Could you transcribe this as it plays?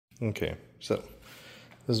Okay, so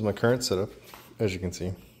this is my current setup. As you can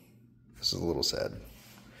see, this is a little sad.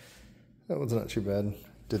 That one's not too bad.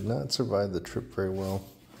 Did not survive the trip very well.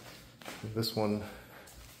 This one,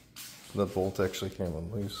 the bolt actually came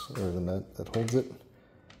unloose, or the nut that holds it.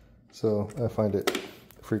 So I find it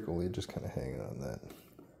frequently just kind of hanging on that.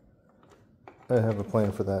 I have a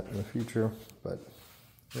plan for that in the future, but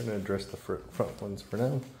I'm going to address the front ones for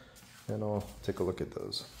now, and I'll take a look at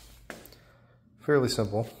those. Fairly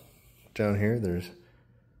simple. Down here there's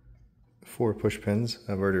 4 push pins.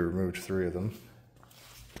 I've already removed 3 of them.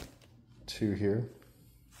 2 here.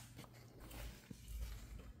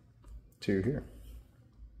 2 here.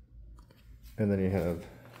 And then you have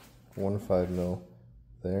 1 5mm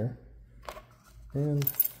there, and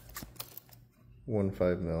 1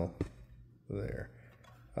 5mm there.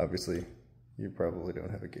 Obviously, you probably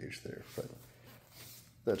don't have a gauge there, but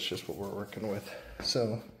that's just what we're working with.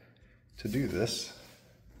 So, to do this,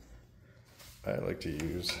 I like to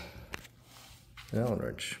use an Allen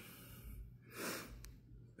wrench.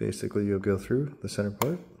 Basically, you'll go through the center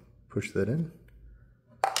part, push that in.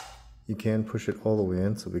 You can push it all the way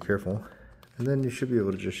in, so be careful. And then you should be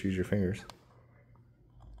able to just use your fingers.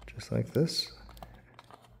 Just like this.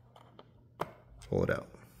 Pull it out.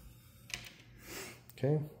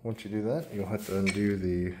 Okay, once you do that, you'll have to undo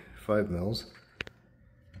the 5mm.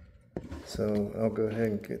 So I'll go ahead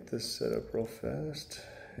and get this set up real fast,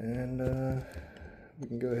 and we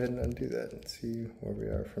can go ahead and undo that and see where we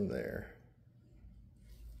are from there.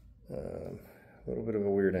 A little bit of a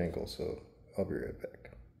weird angle, so I'll be right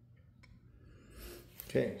back.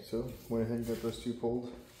 Okay, so went ahead and got those 2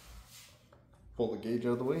 pulled. Pull the gauge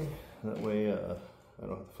out of the way. That way I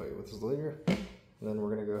don't have to fight with this later. And then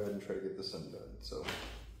we're going to go ahead and try to get this undone. So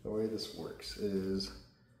the way this works is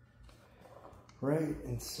right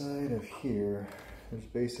inside of here, there's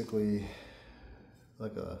basically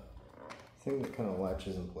like a thing that kind of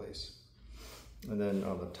latches in place. And then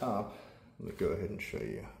on the top, let me go ahead and show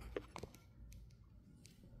you.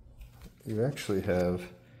 You actually have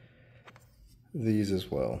these as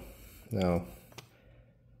well. Now,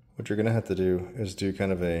 what you're going to have to do is do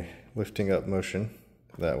kind of a lifting up motion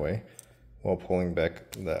that way while pulling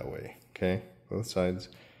back that way, okay? Both sides.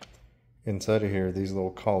 Inside of here, these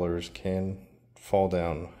little collars can fall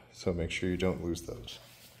down, so make sure you don't lose those.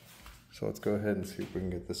 So let's go ahead and see if we can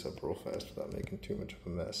get this up real fast without making too much of a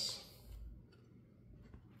mess.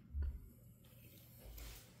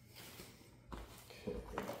 Okay.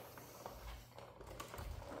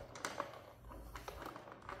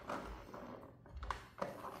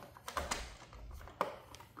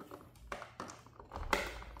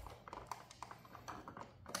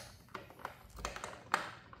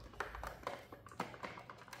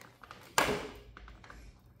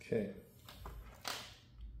 Okay.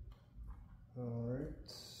 Alright.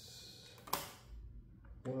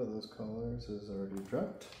 One of those collars is already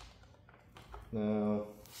dropped. Now,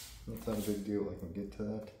 that's not a big deal, I can get to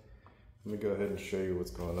that. Let me go ahead and show you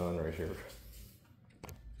what's going on right here.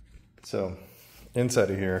 So,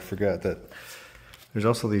 inside of here, I forgot that there's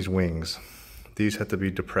also these wings. These have to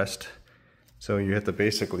be depressed. So you have to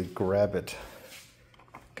basically grab it,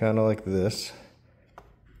 kind of like this.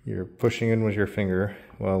 You're pushing in with your finger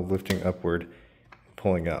while lifting upward,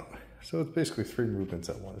 pulling out. So it's basically 3 movements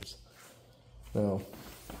at once. Now,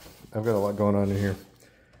 I've got a lot going on in here.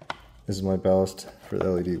 This is my ballast for the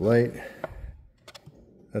LED light.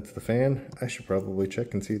 That's the fan. I should probably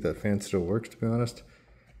check and see if that fan still works, to be honest.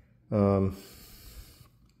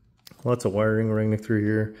 Lots of wiring running through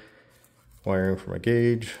here. Wiring for my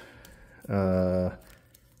gauge.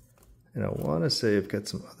 And I want to say I've got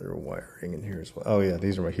some other wiring in here as well. Oh yeah,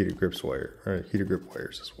 these are my heated grip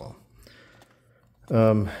wires as well.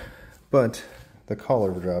 But the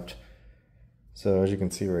collar dropped. So as you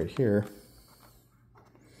can see right here,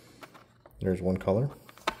 there's one collar.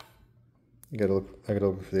 I gotta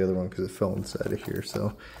look for the other one because it fell inside of here.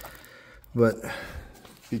 So, but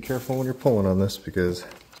be careful when you're pulling on this, because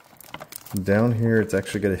down here it's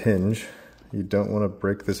actually got a hinge. You don't want to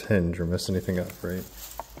break this hinge or mess anything up, right?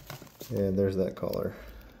 And there's that collar.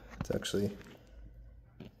 It's actually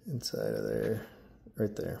inside of there,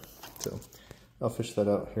 right there. So I'll fish that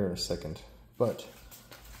out here in a second. But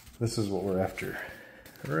this is what we're after,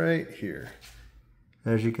 right here.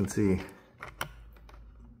 As you can see,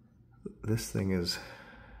 this thing is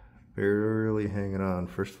barely hanging on,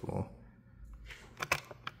 first of all.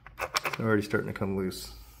 It's already starting to come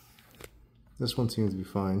loose. This one seems to be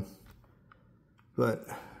fine, but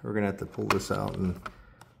we're gonna have to pull this out and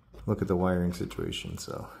look at the wiring situation.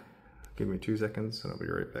 So give me 2 seconds and I'll be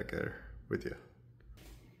right back there with you.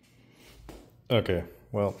 Okay,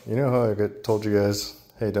 well, you know how I told you guys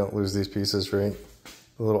hey, don't lose these pieces, right?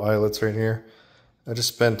 The little eyelets right here. I just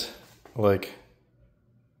spent like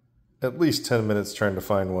at least 10 minutes trying to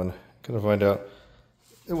find one. Couldn't find out.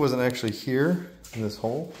 It wasn't actually here in this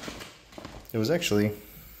hole. It was actually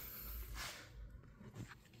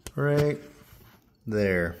right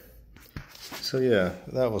there. So yeah,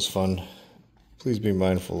 that was fun. Please be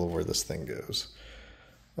mindful of where this thing goes.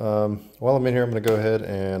 While I'm in here, I'm going to go ahead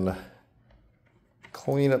and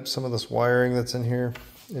clean up some of this wiring that's in here.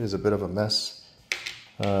 It is a bit of a mess.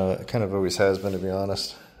 It kind of always has been, to be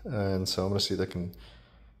honest. And so I'm going to see if I can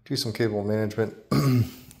do some cable management.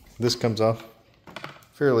 This comes off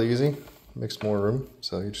fairly easy. Makes more room.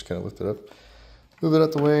 So you just kind of lift it up, move it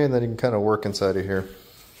out the way, and then you can kind of work inside of here.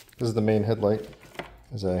 This is the main headlight,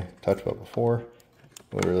 as I talked about before.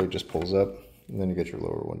 Literally just pulls up, and then you get your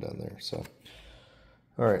lower one down there. So,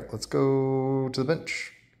 all right, let's go to the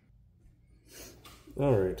bench.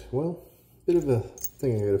 All right, well, bit of a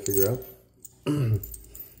thing I got to figure out.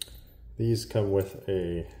 These come with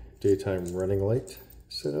a daytime running light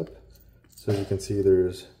setup. So as you can see,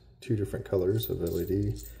 there's two different colors of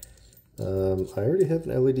LED. I already have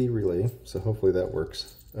an LED relay, so hopefully that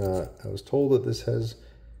works. I was told that this has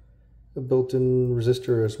a built-in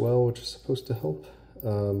resistor as well, which is supposed to help,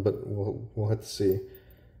 but we'll have to see.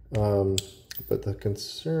 But the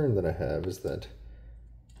concern that I have is that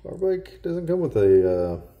our bike doesn't come with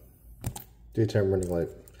a daytime running light.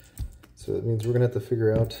 So that means we're going to have to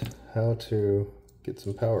figure out how to get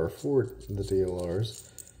some power for the DLRs.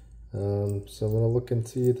 So I'm going to look and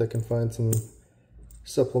see if I can find some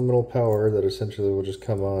supplemental power that essentially will just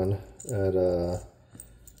come on at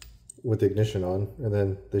with the ignition on, and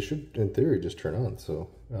then they should, in theory, just turn on. So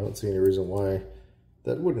I don't see any reason why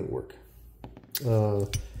that wouldn't work.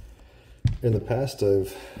 In the past,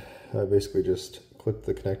 I've basically just clipped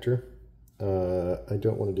the connector. I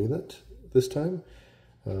don't want to do that this time.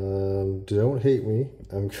 Don't hate me.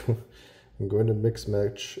 I'm going to mix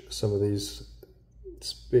match some of these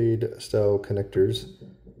spade style connectors.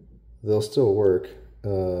 They'll still work,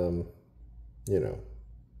 you know,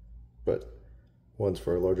 but one's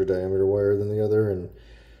for a larger diameter wire than the other, and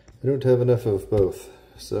I don't have enough of both,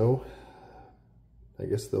 so I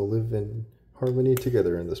guess they'll live in harmony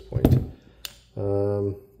together at this point.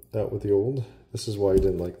 Out with the old. This is why I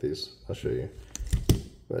didn't like these. I'll show you.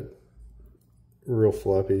 But real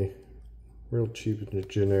floppy, real cheap and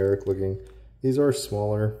generic looking. These are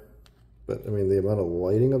smaller, but I mean the amount of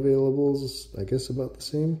lighting available is, I guess, about the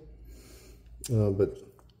same. But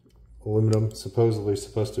aluminum, supposedly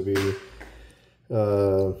supposed to be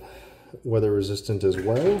weather resistant as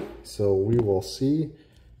well, so we will see.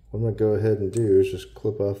 What I'm going to go ahead and do is just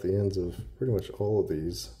clip off the ends of pretty much all of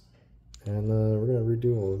these, and we're going to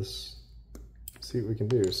redo all of this, see what we can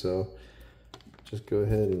do. So just go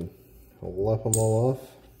ahead and I'll lop them all off.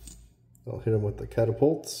 I'll hit them with the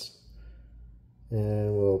catapults,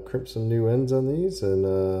 and we'll crimp some new ends on these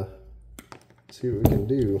and see what we can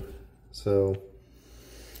do. So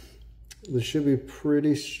this should be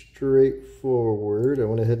pretty straightforward. I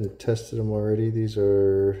went ahead and tested them already. These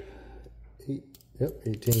are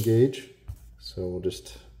 18 gauge. So we'll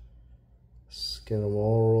just skin them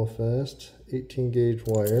all real fast. 18 gauge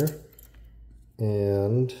wire.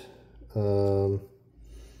 And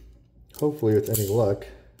hopefully with any luck,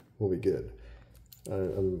 we'll be good.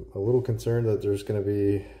 I'm a little concerned that there's going to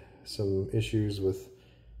be some issues with,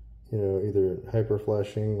 you know, either hyper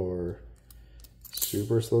flashing or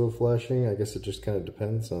super slow flashing. I guess it just kind of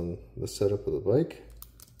depends on the setup of the bike.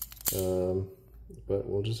 But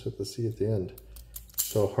we'll just have to see at the end.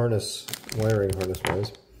 So harness, wiring harness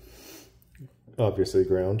wise, obviously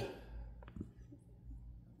ground.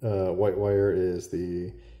 White wire is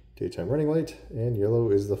the daytime running light, and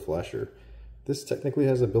yellow is the flasher. This technically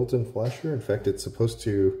has a built-in flasher. In fact, it's supposed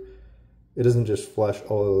to, it doesn't just flash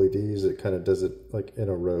all LEDs, it kind of does it like in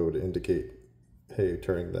a row to indicate, hey,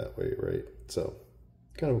 turning that way, right? So,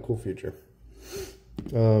 kind of a cool feature.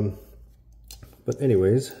 But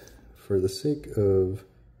anyways, for the sake of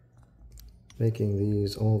making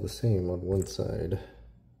these all the same on one side,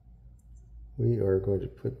 we are going to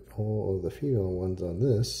put all of the female ones on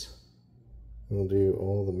this, and we'll do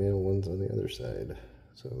all the male ones on the other side.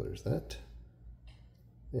 So there's that,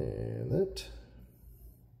 and that,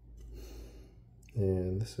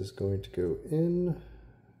 and this is going to go in.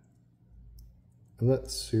 I'm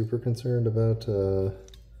not super concerned about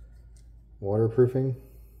waterproofing,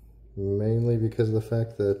 mainly because of the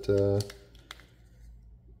fact that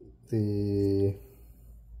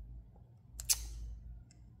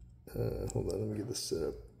hold on, let me get this set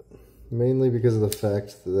up. Mainly because of the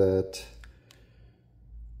fact that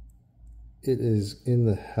it is in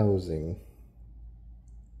the housing,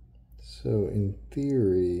 So in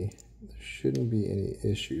theory, there shouldn't be any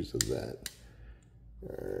issues with that.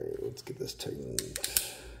 All right, let's get this tightened.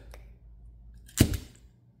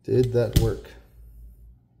 Did that work?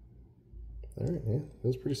 All right, yeah, that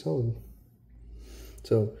was pretty solid.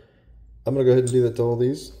 So I'm gonna go ahead and do that to all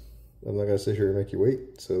these. I'm not gonna sit here and make you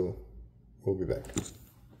wait, so we'll be back.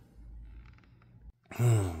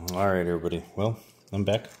 All right, everybody. Well, I'm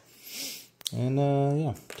back. And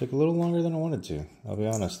yeah, took a little longer than I wanted to. I'll be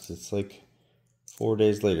honest, it's like 4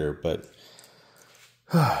 days later, but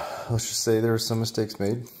let's just say there were some mistakes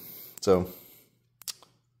made. So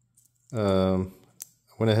I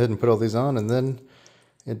went ahead and put all these on, and then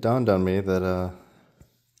it dawned on me that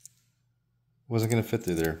wasn't going to fit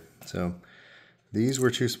through there. So these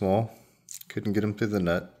were too small, couldn't get them through the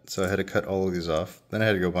nut, so I had to cut all of these off. Then I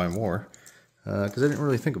had to go buy more because I didn't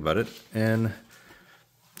really think about it, and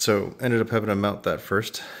so ended up having to mount that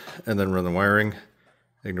first and then run the wiring.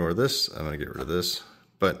 Ignore this, I'm going to get rid of this,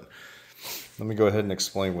 but let me go ahead and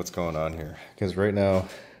explain what's going on here, because right now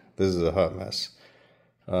this is a hot mess.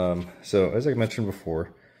 So as I mentioned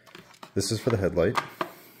before, this is for the headlight.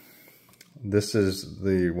 This is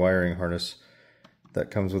the wiring harness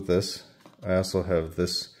that comes with this. I also have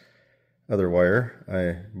this other wire.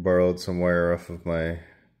 I borrowed some wire off of my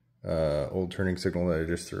old turning signal that I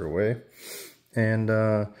just threw away. And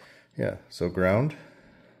yeah, so ground,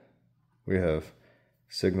 we have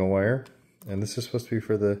signal wire, and this is supposed to be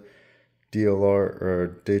for the DLR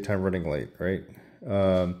or daytime running light, right?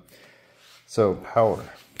 So power.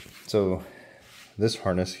 So this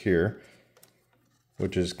harness here,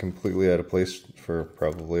 which is completely out of place for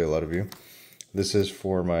probably a lot of you, this is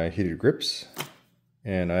for my heated grips,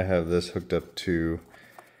 and I have this hooked up to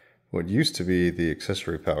what used to be the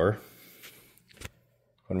accessory power.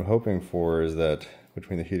 What I'm hoping for is that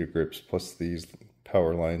between the heated grips plus these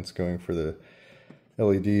power lines going for the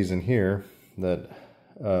LEDs in here, that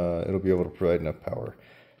it'll be able to provide enough power.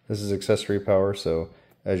 This is accessory power, so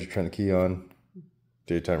as you turn the key on,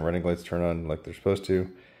 daytime running lights turn on like they're supposed to,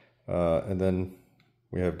 and then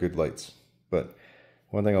we have good lights. But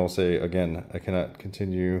one thing I'll say again, I cannot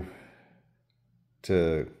continue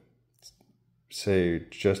to say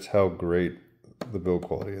just how great the build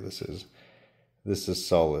quality of this is. This is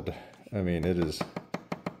solid. I mean,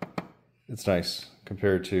 it's nice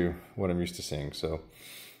compared to what I'm used to seeing. So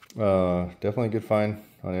definitely a good find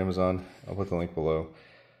on Amazon. I'll put the link below.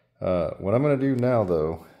 What I'm going to do now,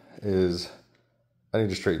 though, is I need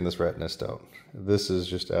to straighten this rat nest out. This is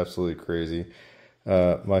just absolutely crazy.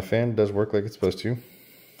 My fan does work like it's supposed to.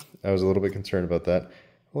 I was a little bit concerned about that. It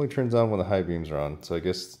only turns on when the high beams are on. So I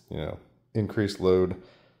guess, you know, increased load,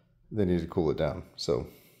 they need to cool it down. So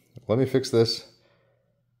let me fix this,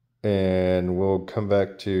 and we'll come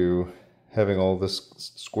back to having all this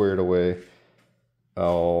squared away.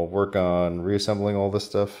 I'll work on reassembling all this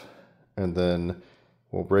stuff, and then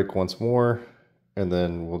we'll break once more, and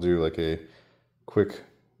then we'll do like a quick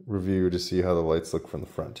review to see how the lights look from the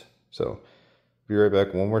front. So be right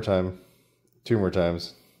back one more time, 2 more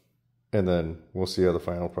times, and then we'll see how the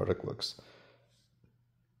final product looks.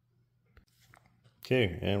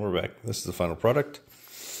 Okay, and we're back. This is the final product.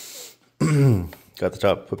 Got the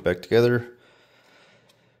top put back together.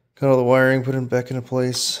 Got all the wiring put back into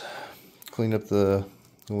place. Cleaned up the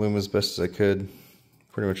loom as best as I could.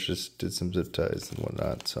 Pretty much just did some zip ties and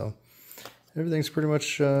whatnot. So everything's pretty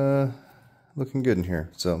much looking good in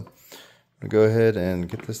here. So I'm gonna go ahead and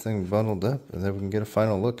get this thing bundled up, and then we can get a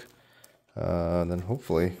final look. And then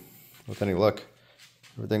hopefully, with any luck,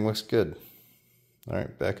 everything looks good. All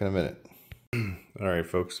right, back in a minute. All right,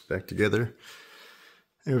 folks, back together.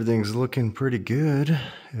 Everything's looking pretty good.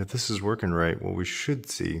 If this is working right, what we should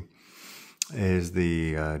see is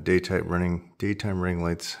the daytime running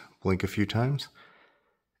lights blink a few times,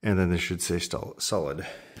 and then this should stay solid.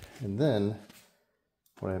 And then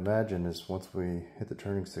what I imagine is once we hit the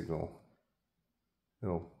turning signal,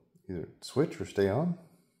 it'll either switch or stay on.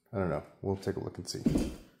 I don't know. We'll take a look and see.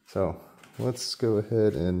 So let's go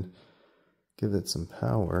ahead and give it some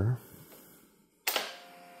power.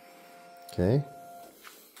 Okay.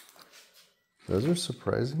 Those are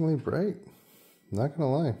surprisingly bright. I'm not gonna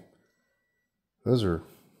lie. Those are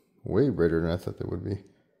way brighter than I thought they would be.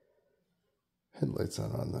 Headlights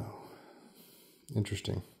on though.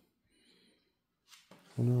 Interesting. I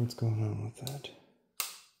wonder what's going on with that.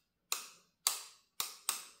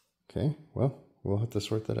 Okay, well, we'll have to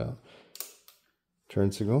sort that out.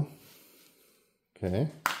 Turn signal. Okay.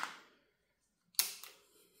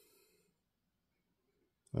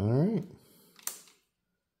 All right.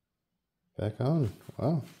 Back on.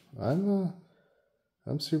 Wow.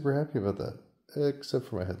 I'm super happy about that. except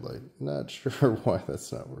for my headlight. Not sure why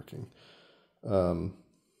that's not working. Other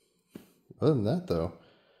than that, though,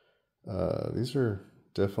 these are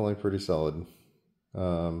definitely pretty solid.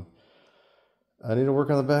 I need to work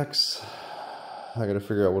on the backs. I got to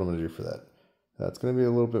figure out what I'm going to do for that. That's going to be a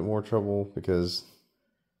little bit more trouble because,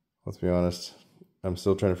 let's be honest, I'm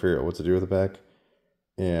still trying to figure out what to do with the back.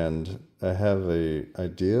 And I have a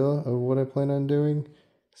idea of what I plan on doing.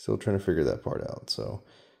 Still trying to figure that part out. So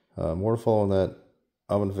more to follow on that.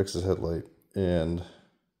 I'm going to fix this headlight. And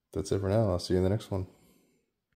that's it for now. I'll see you in the next one.